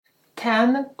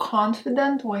10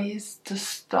 confident ways to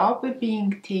stop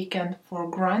being taken for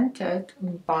granted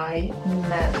by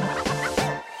men.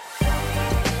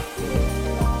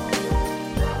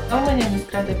 Hello, my name is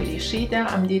Greta Belishita.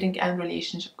 I'm dating and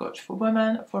relationship coach for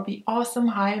women. For the awesome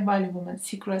high-value woman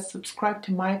secrets, subscribe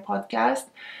to my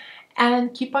podcast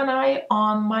and keep an eye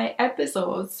on my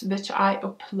episodes, which I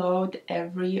upload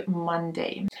every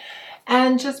Monday.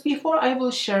 And just before I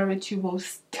will share with you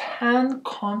those 10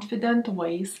 confident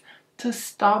ways to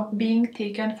stop being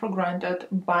taken for granted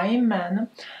by men,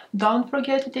 don't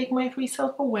forget to take my free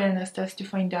self-awareness test to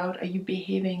find out are you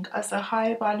behaving as a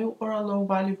high-value or a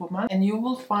low-value woman, and you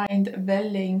will find the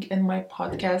link in my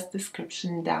podcast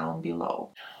description down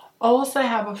below. Also, I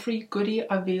have a free goodie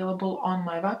available on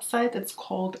my website. It's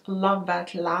called Love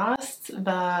That Lasts.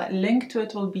 The link to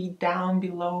it will be down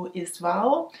below as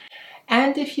well.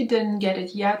 And if you didn't get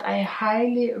it yet, I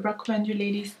highly recommend you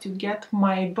ladies to get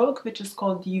my book, which is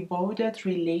called Devoted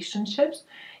Relationships,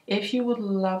 if you would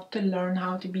love to learn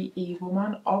how to be a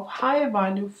woman of high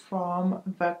value from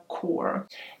the core.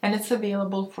 And it's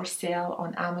available for sale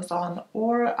on Amazon,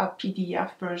 or a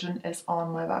PDF version is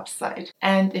on my website.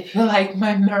 And if you like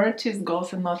my marriage is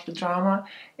goals and not the drama,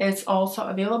 it's also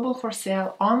available for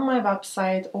sale on my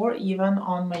website or even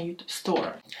on my YouTube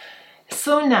store.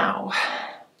 So now,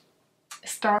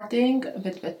 starting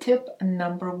with the tip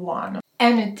number 1,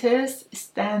 and it is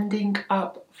standing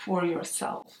up for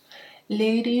yourself.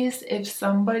 Ladies, if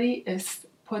somebody is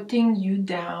putting you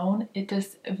down, it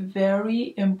is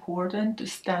very important to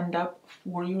stand up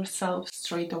for yourself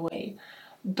straight away.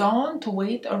 Don't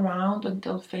wait around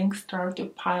until things start to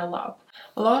pile up.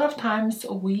 A lot of times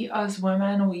we as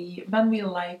women, when we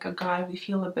like a guy, we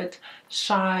feel a bit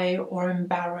shy or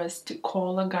embarrassed to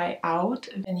call a guy out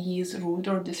when he is rude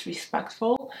or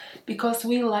disrespectful, because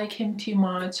we like him too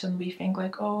much and we think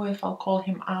like, oh, if I'll call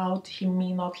him out, he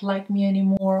may not like me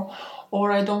anymore,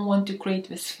 or I don't want to create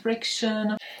this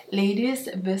friction. Ladies,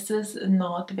 this is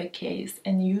not the case,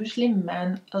 and usually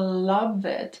men love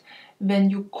it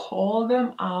when you call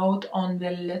them out on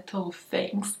the little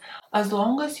things. As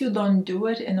long as you don't do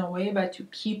it in a way that you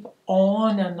keep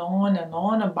on and on and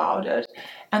on about it,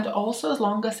 and also as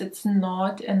long as it's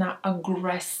not in an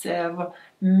aggressive,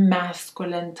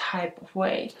 masculine type of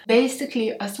way.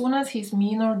 Basically, as soon as he's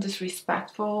mean or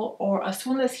disrespectful, or as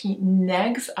soon as he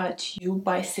nags at you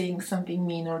by saying something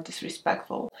mean or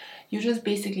disrespectful, you just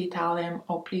basically tell him,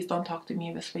 oh, please don't talk to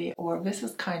me this way, or this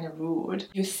is kind of rude.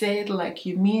 You say it like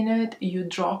you mean it, you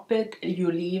drop it, you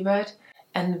leave it,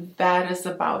 and that is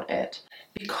about it.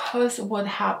 Because what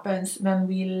happens when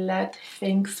we let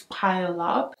things pile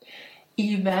up,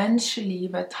 eventually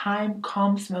the time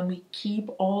comes when we keep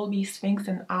all these things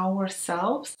in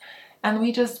ourselves and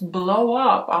we just blow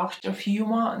up after a few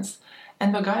months.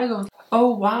 And the guy goes,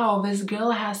 oh wow, this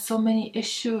girl has so many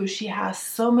issues, she has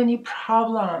so many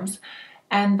problems.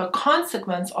 And the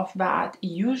consequence of that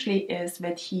usually is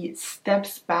that he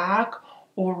steps back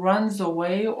or runs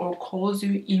away or calls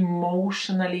you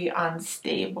emotionally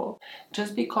unstable,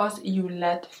 just because you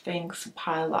let things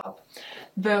pile up.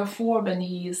 Therefore, when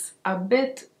he's a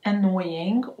bit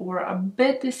annoying or a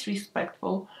bit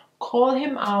disrespectful, call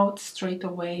him out straight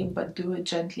away, but do it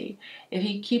gently. If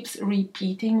he keeps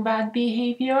repeating bad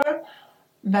behavior,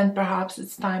 then perhaps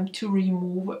it's time to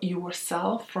remove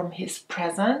yourself from his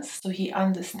presence, so he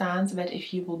understands that if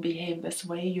he will behave this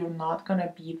way, you're not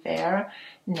gonna be there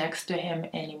next to him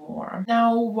anymore.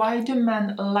 Now, why do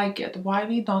men like it? Why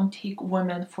we don't take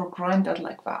women for granted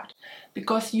like that?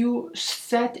 Because you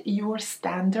set your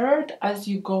standard as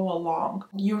you go along.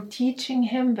 You're teaching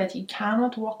him that he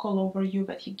cannot walk all over you,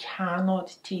 that he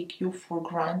cannot take you for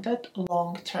granted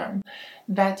long term,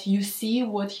 that you see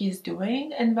what he's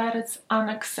doing and that it's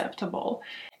unacceptable.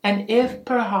 And if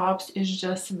perhaps it's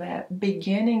just the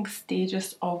beginning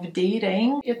stages of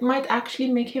dating, it might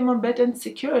actually make him a bit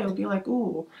insecure. He'll be like,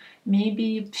 ooh,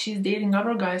 maybe she's dating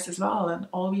other guys as well, and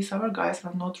all these other guys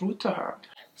are not rude to her.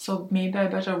 So maybe I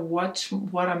better watch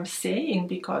what I'm saying,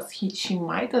 because she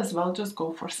might as well just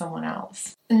go for someone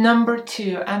else. Number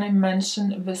 2, and I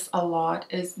mention this a lot,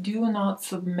 is do not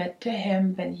submit to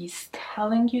him when he's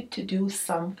telling you to do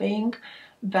something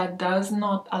that does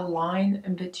not align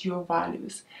with your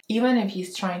values. Even if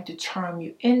he's trying to charm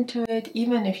you into it,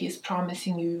 even if he's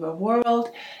promising you the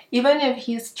world, even if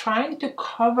he's trying to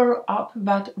cover up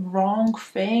that wrong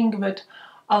thing with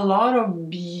a lot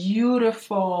of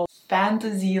beautiful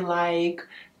fantasy-like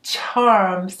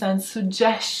charms and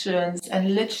suggestions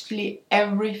and literally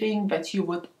everything that you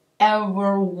would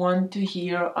ever want to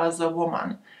hear as a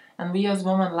woman. And we as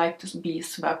women like to be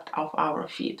swept off our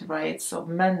feet, right? So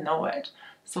men know it.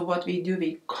 So what we do,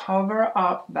 we cover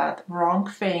up that wrong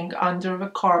thing under the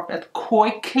carpet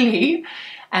quickly,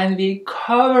 and we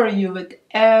cover you with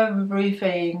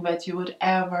everything that you would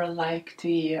ever like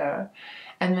to hear.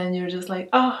 And then you're just like,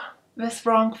 oh, this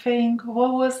wrong thing,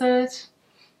 what was it?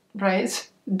 Right?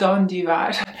 Don't do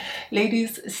that.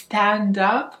 Ladies, stand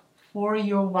up for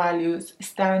your values.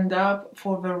 Stand up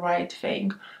for the right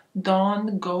thing.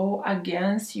 Don't go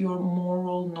against your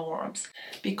moral norms,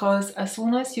 because as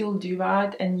soon as you'll do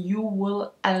that and you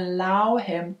will allow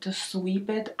him to sweep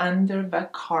it under the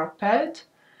carpet,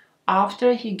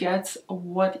 after he gets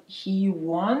what he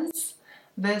wants,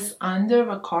 this under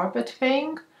the carpet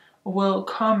thing will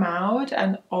come out,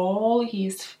 and all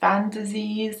his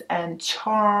fantasies and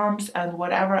charms and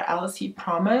whatever else he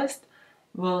promised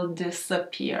will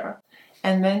disappear.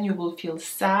 And then you will feel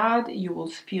sad, you will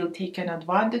feel taken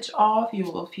advantage of, you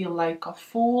will feel like a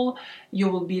fool, you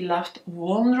will be left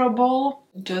vulnerable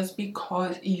just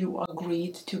because you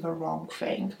agreed to the wrong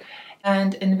thing.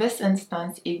 And in this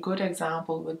instance, a good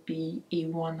example would be a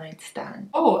one-night stand.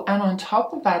 Oh, and on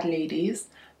top of that, ladies,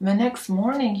 the next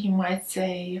morning he might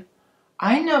say,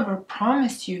 I never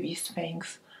promised you these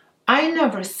things. I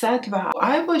never said that.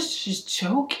 I was just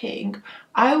joking.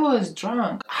 I was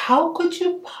drunk. How could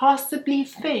you possibly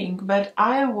think that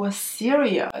I was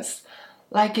serious?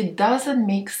 Like, it doesn't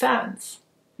make sense.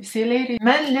 You see, ladies,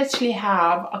 men literally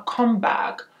have a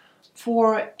comeback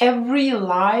for every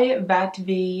lie that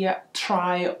they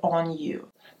try on you,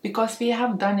 because we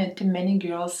have done it to many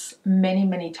girls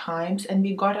many times and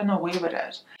we gotten away with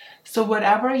it. So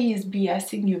whatever he is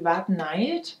BSing you that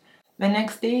night, the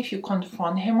next day if you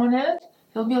confront him on it,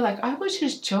 he'll be like, I was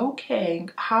just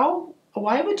joking.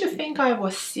 Why would you think I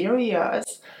was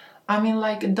serious? I mean,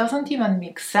 like, it doesn't even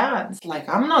make sense. Like,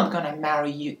 I'm not gonna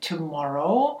marry you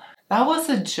tomorrow. That was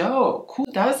a joke. Who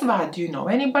does that? Do you know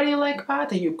anybody like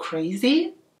that? Are you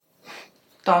crazy?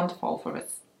 Don't fall for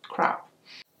this crap.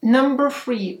 Number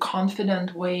 3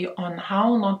 confident way on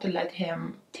how not to let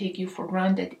him take you for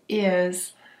granted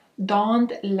is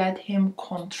don't let him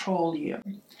control you.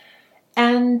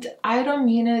 And I don't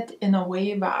mean it in a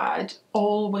way that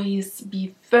always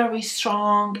be very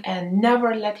strong and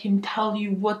never let him tell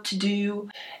you what to do.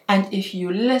 And if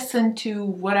you listen to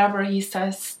whatever he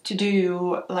says to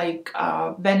do,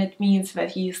 then it means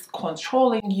that he's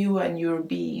controlling you and you're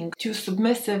being too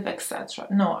submissive, etc.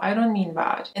 No, I don't mean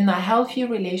that. In a healthy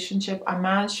relationship, a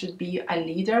man should be a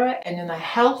leader, and in a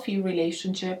healthy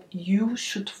relationship, you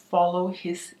should follow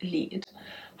his lead.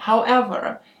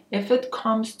 However, if it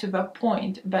comes to the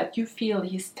point that you feel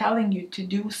he's telling you to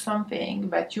do something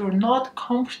that you're not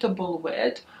comfortable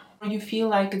with, or you feel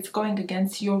like it's going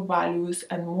against your values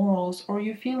and morals, or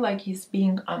you feel like he's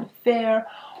being unfair,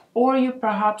 or you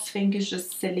perhaps think it's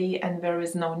just silly and there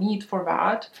is no need for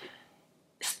that,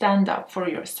 stand up for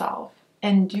yourself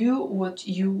and do what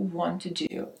you want to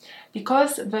do.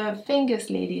 Because the thing is,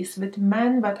 ladies, with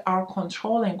men that are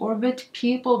controlling or with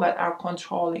people that are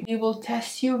controlling, they will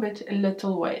test you with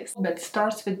little ways. That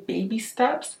starts with baby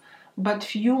steps, but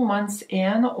few months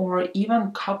in or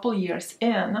even couple years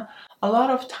in, a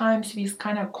lot of times these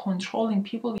kind of controlling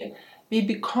people, they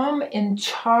become in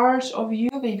charge of you,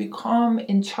 they become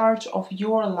in charge of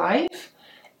your life.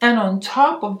 And on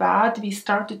top of that, we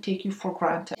start to take you for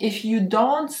granted. If you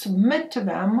don't submit to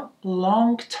them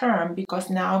long term,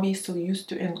 because now we're so used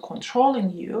to in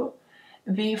controlling you,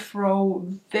 they throw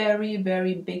very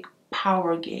big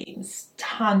power games,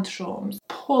 tantrums,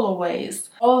 pullaways,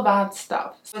 all that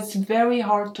stuff. So it's very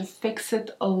hard to fix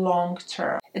it long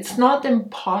term. It's not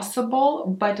impossible,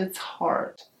 but it's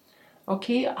hard.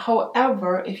 Okay,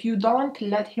 however, if you don't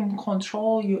let him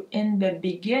control you in the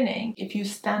beginning, if you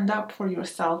stand up for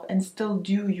yourself and still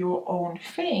do your own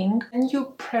thing, then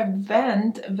you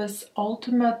prevent this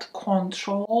ultimate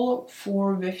control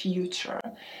for the future.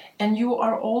 And you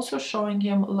are also showing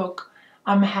him, look,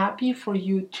 I'm happy for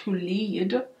you to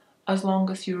lead as long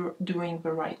as you're doing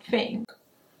the right thing.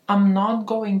 I'm not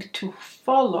going to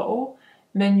follow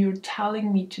when you're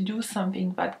telling me to do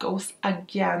something that goes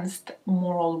against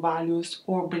moral values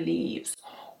or beliefs,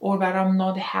 or that I'm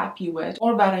not happy with,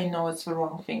 or that I know it's the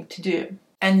wrong thing to do.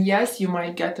 And yes, you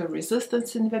might get a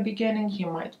resistance in the beginning, he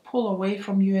might pull away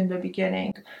from you in the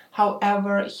beginning.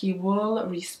 However, he will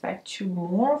respect you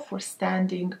more for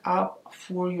standing up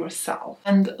for yourself.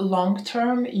 And long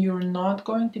term, you're not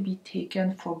going to be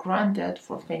taken for granted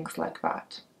for things like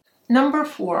that. Number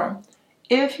 4.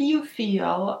 If you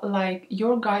feel like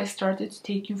your guy started to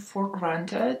take you for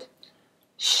granted,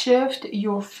 shift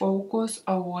your focus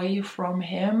away from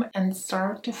him and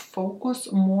start to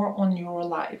focus more on your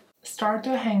life. Start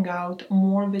to hang out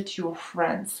more with your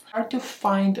friends. Start to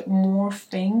find more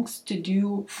things to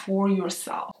do for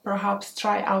yourself. Perhaps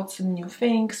try out some new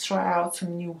things, try out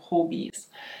some new hobbies.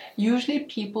 Usually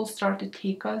people start to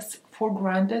take us for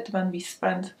granted when we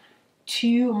spend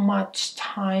too much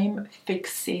time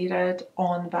fixated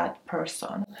on that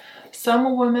person.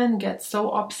 Some women get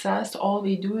so obsessed, all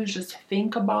they do is just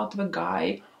think about the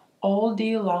guy all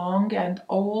day long and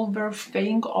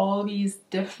overthink all these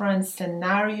different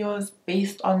scenarios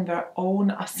based on their own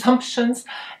assumptions.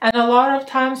 And a lot of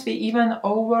times they even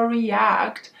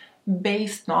overreact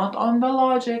based not on the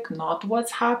logic, not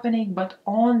what's happening, but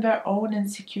on their own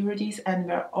insecurities and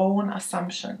their own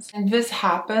assumptions. And this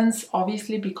happens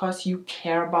obviously because you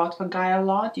care about the guy a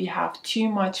lot, you have too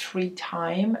much free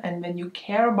time, and when you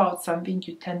care about something,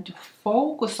 you tend to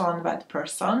focus on that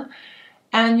person.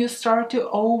 And you start to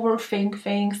overthink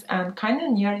things and kind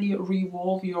of nearly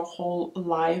revolve your whole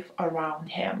life around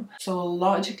him. So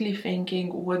logically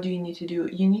thinking, what do you need to do?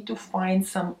 You need to find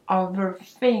some other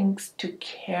things to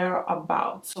care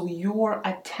about. So your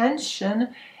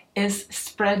attention is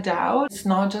spread out. It's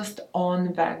not just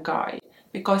on that guy.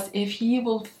 Because if he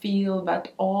will feel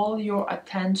that all your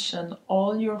attention,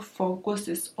 all your focus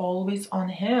is always on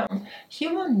him, he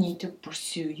won't need to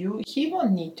pursue you, he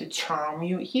won't need to charm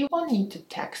you, he won't need to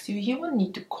text you, he won't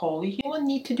need to call you, he won't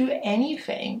need to do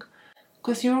anything.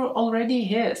 Because you're already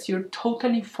his, you're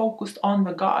totally focused on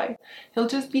the guy. He'll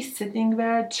just be sitting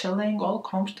there, chilling all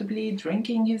comfortably,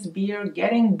 drinking his beer,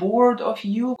 getting bored of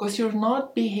you because you're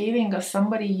not behaving as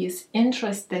somebody he's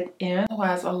interested in, who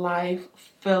has a life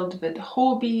filled with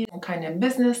hobbies and kind of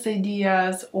business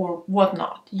ideas or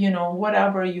whatnot,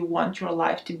 whatever you want your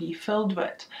life to be filled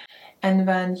with. And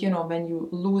then, when you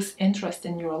lose interest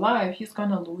in your life, he's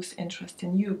gonna lose interest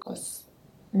in you because,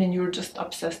 you're just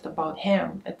obsessed about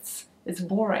him. It's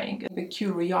boring. The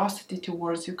curiosity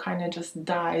towards you kind of just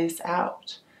dies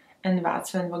out. And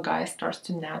that's when the guy starts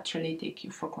to naturally take you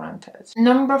for granted.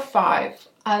 Number 5,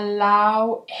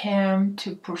 allow him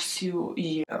to pursue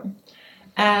you.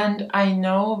 And I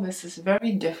know this is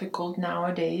very difficult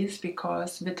nowadays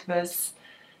because with this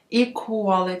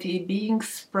equality being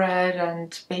spread,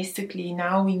 and basically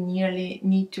now we nearly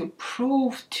need to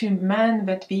prove to men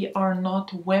that we are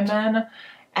not women,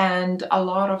 and a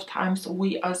lot of times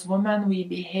we as women, we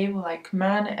behave like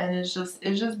men, and it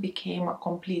just became a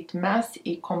complete mess,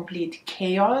 a complete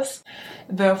chaos.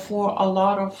 Therefore, a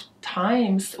lot of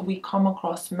times we come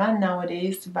across men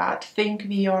nowadays that think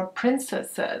we are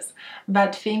princesses,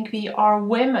 that think we are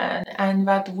women, and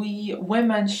that we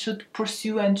women should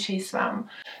pursue and chase them.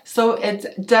 So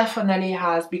it definitely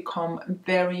has become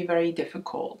very, very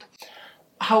difficult.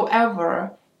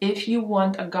 However, if you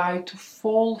want a guy to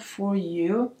fall for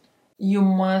you, you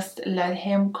must let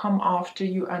him come after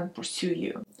you and pursue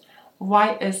you.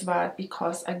 Why is that?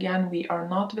 Because again, we are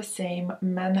not the same.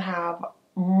 Men have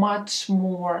much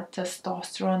more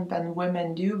testosterone than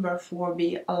women do, therefore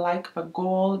we like the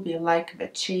goal, we like the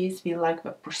chase, we like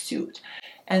the pursuit.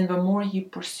 And the more he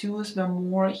pursues, the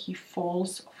more he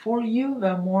falls for you,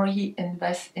 the more he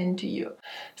invests into you.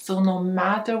 So no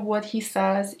matter what he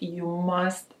says, you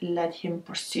must let him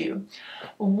pursue.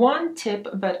 One tip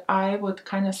that I would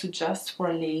kind of suggest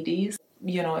for ladies,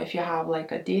 if you have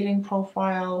like a dating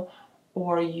profile,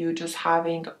 or you just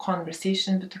having a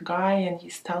conversation with a guy and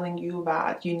he's telling you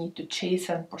that you need to chase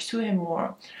and pursue him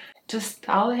more, just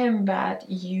tell him that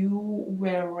you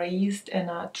were raised in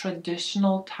a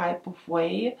traditional type of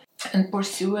way, and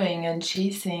pursuing and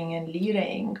chasing and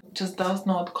leading just does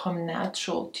not come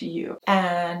natural to you.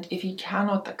 And if he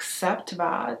cannot accept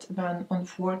that, then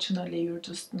unfortunately you're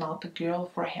just not the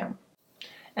girl for him.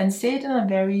 And say it in a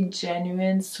very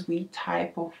genuine, sweet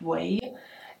type of way.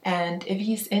 And if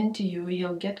he's into you,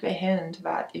 he'll get the hint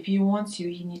that if he wants you,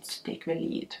 he needs to take the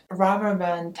lead. Rather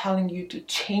than telling you to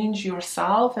change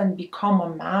yourself and become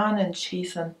a man and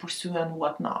chase and pursue and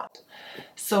whatnot.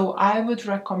 So I would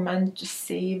recommend to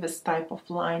say this type of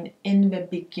line in the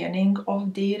beginning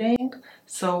of dating.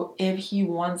 So if he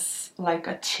wants like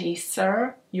a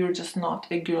chaser, you're just not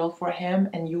the girl for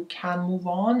him, and you can move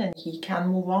on and he can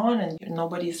move on and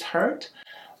nobody's hurt,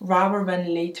 rather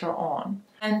than later on.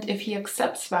 And if he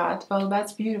accepts that, well,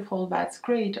 that's beautiful, that's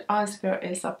great, as there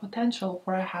is a potential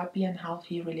for a happy and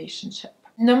healthy relationship.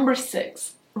 Number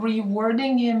 6,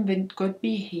 rewarding him with good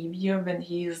behavior when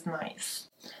he is nice.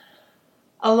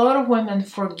 A lot of women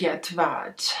forget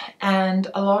that, and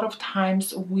a lot of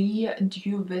times we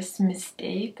do this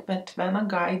mistake, but when a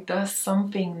guy does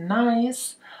something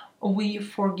nice, we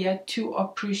forget to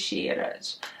appreciate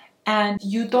it. And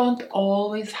you don't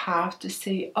always have to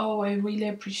say, oh, I really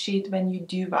appreciate when you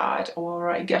do that.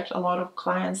 Or I get a lot of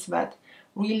clients that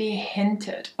really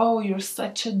hinted, oh, you're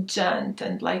such a gent,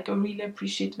 and like, I really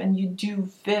appreciate when you do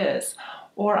this,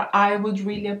 or I would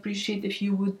really appreciate if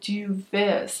you would do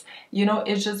this, you know,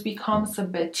 it just becomes a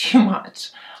bit too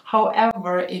much.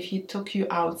 However, if he took you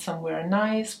out somewhere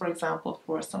nice, for example,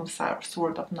 for some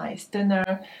sort of nice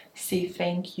dinner, say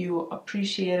thank you,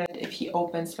 appreciate it. If he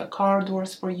opens the car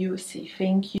doors for you, say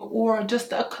thank you, or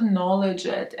just acknowledge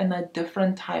it in a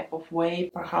different type of way,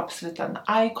 perhaps with an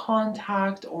eye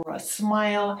contact or a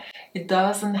smile. It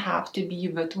doesn't have to be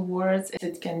with words,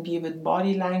 it can be with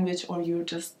body language, or you're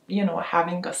just, you know,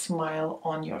 having a smile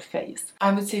on your face.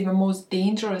 I would say the most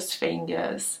dangerous thing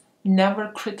is never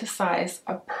criticize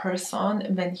a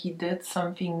person when he did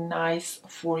something nice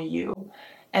for you,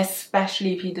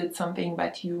 especially if he did something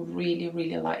that you really,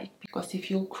 really like. Because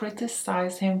if you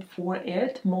criticize him for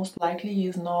it, most likely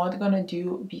he's not gonna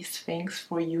do these things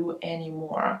for you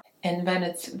anymore. And then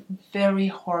it's very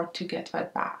hard to get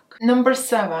that back. Number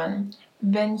 7,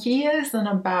 when he is in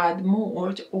a bad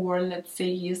mood, or let's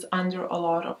say he's under a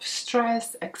lot of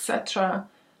stress, etc.,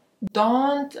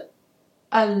 don't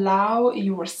allow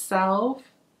yourself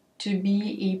to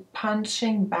be a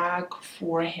punching bag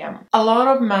for him. A lot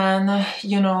of men,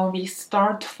 you know, we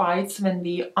start fights when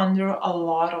we under a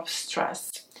lot of stress,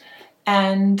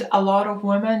 and a lot of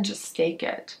women just take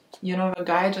it. You know, the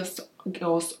guy just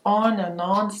goes on and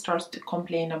on, starts to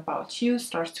complain about you,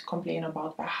 starts to complain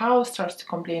about the house, starts to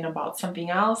complain about something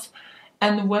else,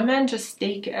 and women just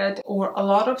take it, or a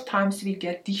lot of times we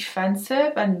get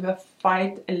defensive and the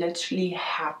fight literally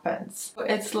happens.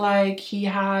 It's like he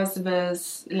has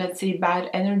this, let's say, bad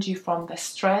energy from the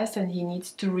stress and he needs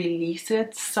to release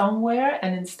it somewhere,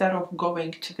 and instead of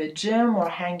going to the gym or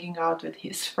hanging out with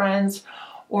his friends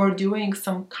or doing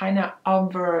some kind of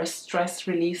other stress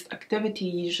release activity,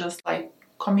 he's just like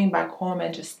coming back home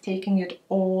and just taking it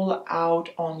all out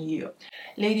on you.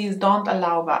 Ladies, don't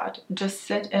allow that. Just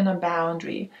set in a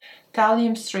boundary. Tell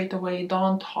him straight away,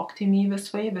 don't talk to me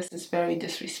this way, this is very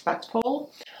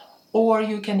disrespectful. Or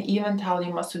you can even tell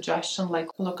him a suggestion like,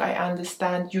 look, I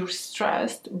understand you're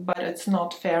stressed, but it's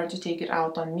not fair to take it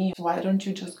out on me. Why don't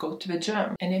you just go to the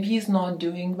gym? And if he's not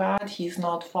doing that, he's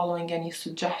not following any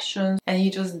suggestions, and he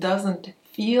just doesn't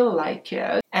feel like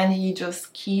it, and he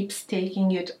just keeps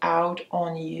taking it out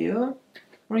on you,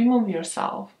 remove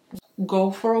yourself.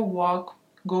 Go for a walk,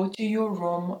 go to your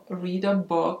room, read a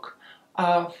book,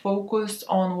 focus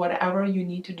on whatever you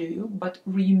need to do, but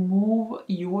remove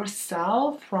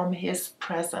yourself from his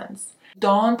presence.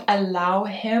 Don't allow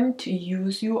him to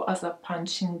use you as a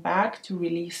punching bag to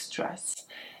release stress.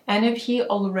 And if he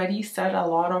already said a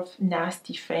lot of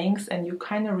nasty things and you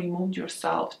kind of removed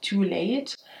yourself too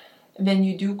late, when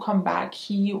you do come back,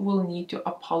 he will need to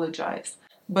apologize.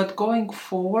 But going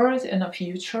forward in the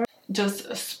future,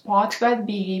 just spot that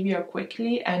behavior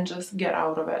quickly and just get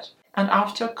out of it. And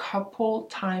after a couple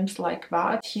times like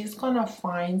that, he's gonna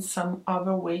find some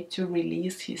other way to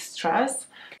release his stress,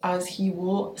 as he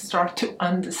will start to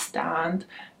understand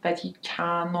that he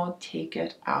cannot take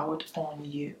it out on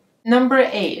you. Number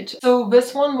 8. So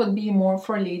this one would be more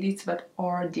for ladies that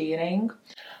are dating.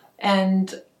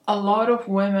 And a lot of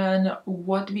women,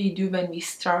 what we do when we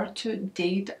start to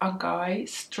date a guy,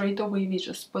 straight away we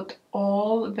just put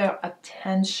all their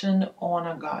attention on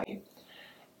a guy.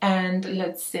 And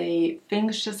let's say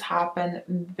things just happen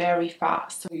very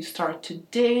fast. So you start to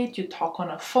date, you talk on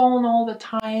a phone all the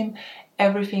time,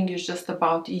 everything is just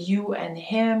about you and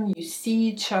him, you see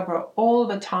each other all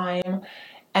the time,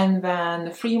 and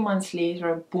then 3 months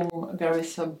later, boom, there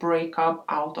is a breakup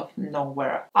out of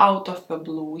nowhere. Out of the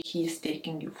blue, he's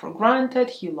taking you for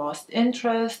granted, he lost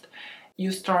interest.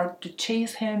 You start to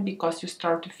chase him because you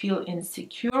start to feel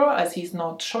insecure as he's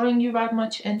not showing you that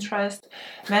much interest.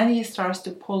 Then he starts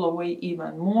to pull away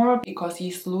even more because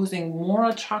he's losing more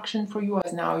attraction for you,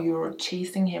 as now you're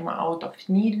chasing him out of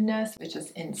neediness, which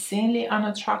is insanely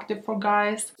unattractive for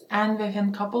guys. And within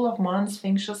a couple of months,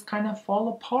 things just kind of fall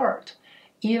apart,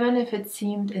 even if it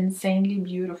seemed insanely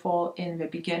beautiful in the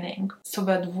beginning. So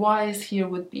the advice here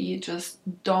would be, just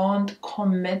don't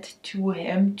commit to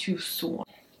him too soon.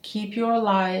 Keep your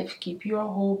life, keep your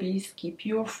hobbies, keep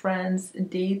your friends,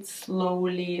 date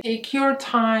slowly. Take your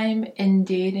time in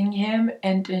dating him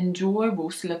and enjoy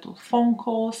those little phone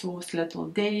calls, those little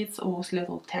dates, those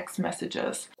little text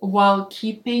messages, while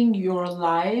keeping your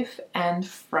life and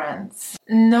friends.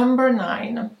 Number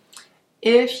 9.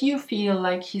 If you feel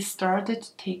like he started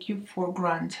to take you for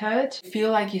granted, feel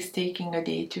like he's taking a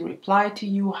day to reply to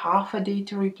you, half a day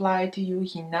to reply to you,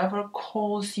 he never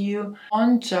calls you,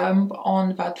 don't jump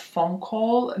on that phone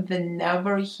call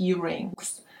whenever he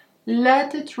rings.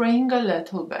 Let it ring a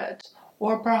little bit,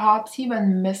 or perhaps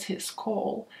even miss his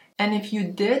call, And if you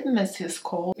did miss his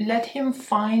call, let him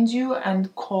find you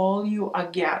and call you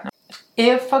again.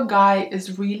 If a guy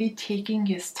is really taking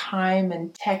his time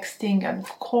and texting and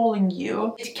calling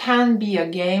you, it can be a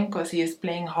game because he is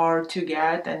playing hard to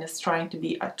get and is trying to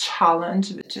be a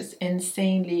challenge, which is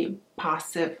insanely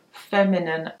passive,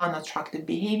 feminine, unattractive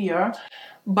behavior.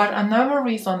 But another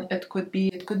reason it could be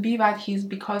that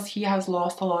because he has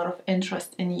lost a lot of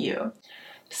interest in you.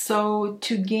 So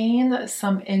to gain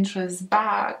some interest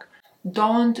back,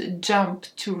 don't jump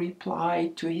to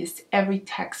reply to his every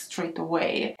text straight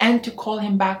away and to call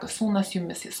him back as soon as you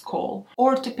miss his call,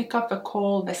 or to pick up a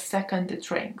call the second it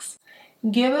rings.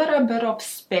 Give it a bit of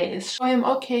space. Show him,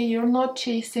 okay, you're not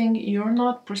chasing, you're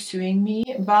not pursuing me.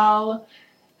 Well,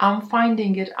 I'm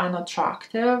finding it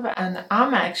unattractive and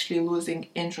I'm actually losing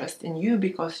interest in you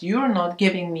because you're not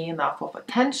giving me enough of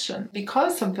attention.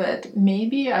 Because of it,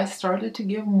 maybe I started to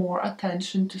give more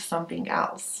attention to something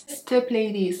else. This tip,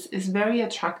 ladies, is very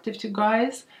attractive to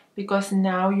guys because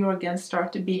now you again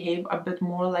start to behave a bit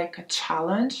more like a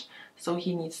challenge. So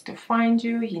he needs to find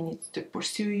you, he needs to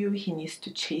pursue you, he needs to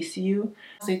chase you.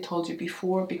 As I told you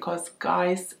before, because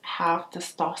guys have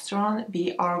testosterone,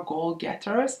 we are goal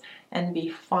getters and we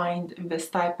find this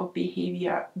type of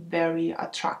behavior very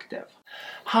attractive.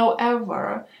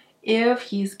 However, if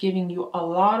he's giving you a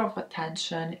lot of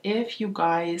attention, if you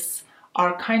guys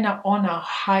are kind of on a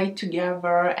high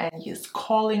together and he's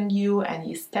calling you and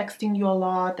he's texting you a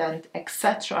lot and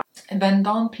etc., then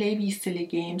don't play these silly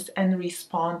games and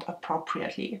respond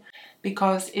appropriately.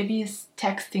 Because if he's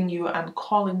texting you and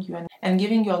calling you and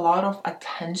giving you a lot of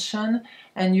attention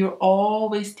and you're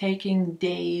always taking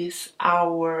days,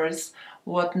 hours,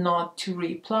 whatnot to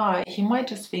reply, he might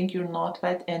just think you're not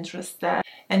that interested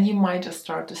and he might just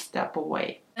start to step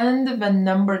away. And the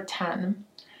number 10,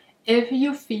 if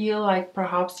you feel like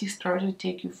perhaps he started to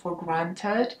take you for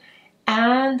granted,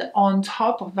 and on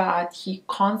top of that, he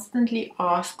constantly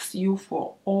asks you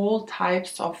for all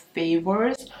types of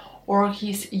favors, or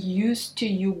he's used to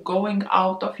you going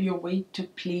out of your way to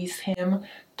please him,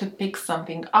 to pick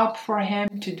something up for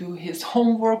him, to do his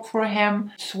homework for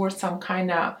him, sort some kind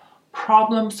of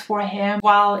problems for him,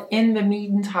 while in the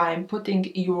meantime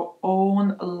putting your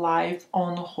own life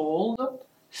on hold,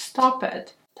 stop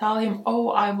it. Tell him, oh,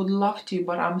 I would love to,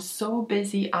 but I'm so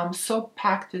busy, I'm so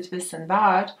packed with this and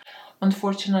that.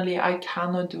 Unfortunately, I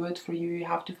cannot do it for you. You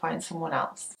have to find someone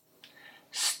else.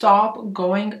 Stop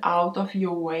going out of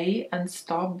your way and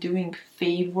stop doing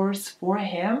favors for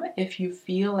him if you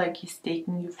feel like he's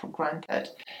taking you for granted.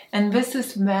 And this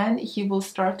is when he will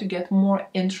start to get more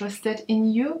interested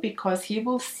in you because he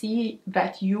will see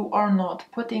that you are not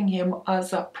putting him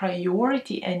as a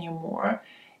priority anymore.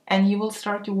 And he will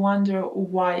start to wonder,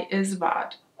 why is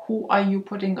that? Who are you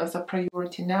putting as a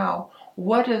priority now?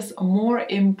 What is more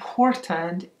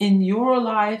important in your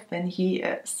life than he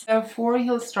is? Therefore,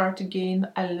 he'll start to gain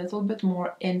a little bit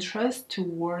more interest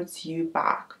towards you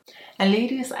back. And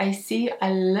ladies, I see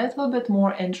a little bit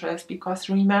more interest because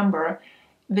remember,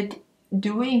 with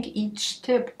doing each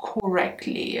tip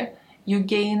correctly, you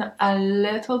gain a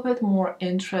little bit more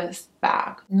interest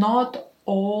back. Not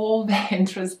all the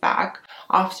interest back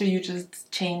after you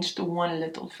just changed one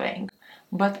little thing,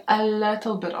 but a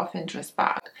little bit of interest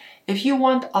back. If you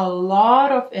want a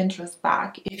lot of interest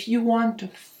back, if you want to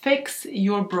fix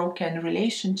your broken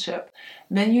relationship,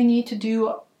 then you need to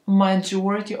do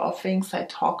majority of things I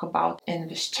talk about in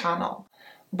this channel.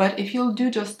 But if you'll do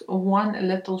just one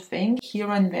little thing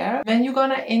here and there, then you're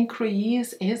gonna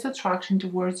increase his attraction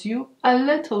towards you a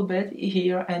little bit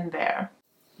here and there.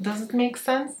 Does it make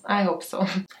sense? I hope so.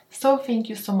 So thank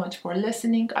you so much for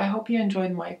listening. I hope you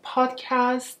enjoyed my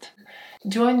podcast.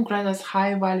 Join Greta's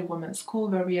High Value Women's School,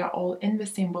 where we are all in the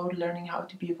same boat, learning how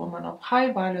to be a woman of high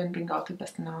value and bring out the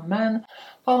best in our men.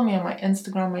 Follow me on my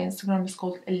Instagram. My Instagram is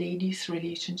called Ladies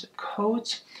Relationship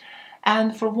Coach.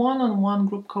 And for one-on-one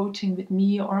group coaching with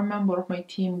me or a member of my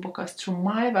team, book us through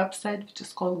my website, which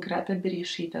is called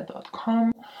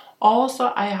gretaberishita.com.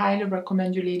 Also, I highly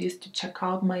recommend you ladies to check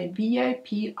out my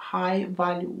VIP High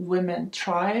Value Women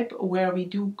Tribe, where we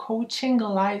do coaching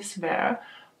lives there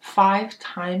 5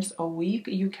 times a week.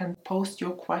 You can post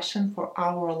your question for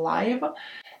our live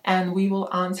and we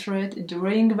will answer it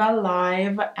during the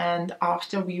live, and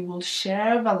after we will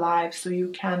share the live so you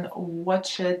can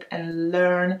watch it and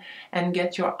learn and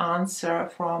get your answer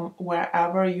from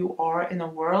wherever you are in the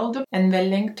world. And the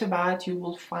link to that you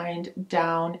will find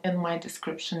down in my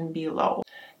description below.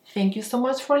 Thank you so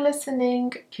much for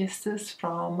listening. Kisses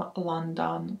from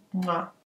London. Mwah.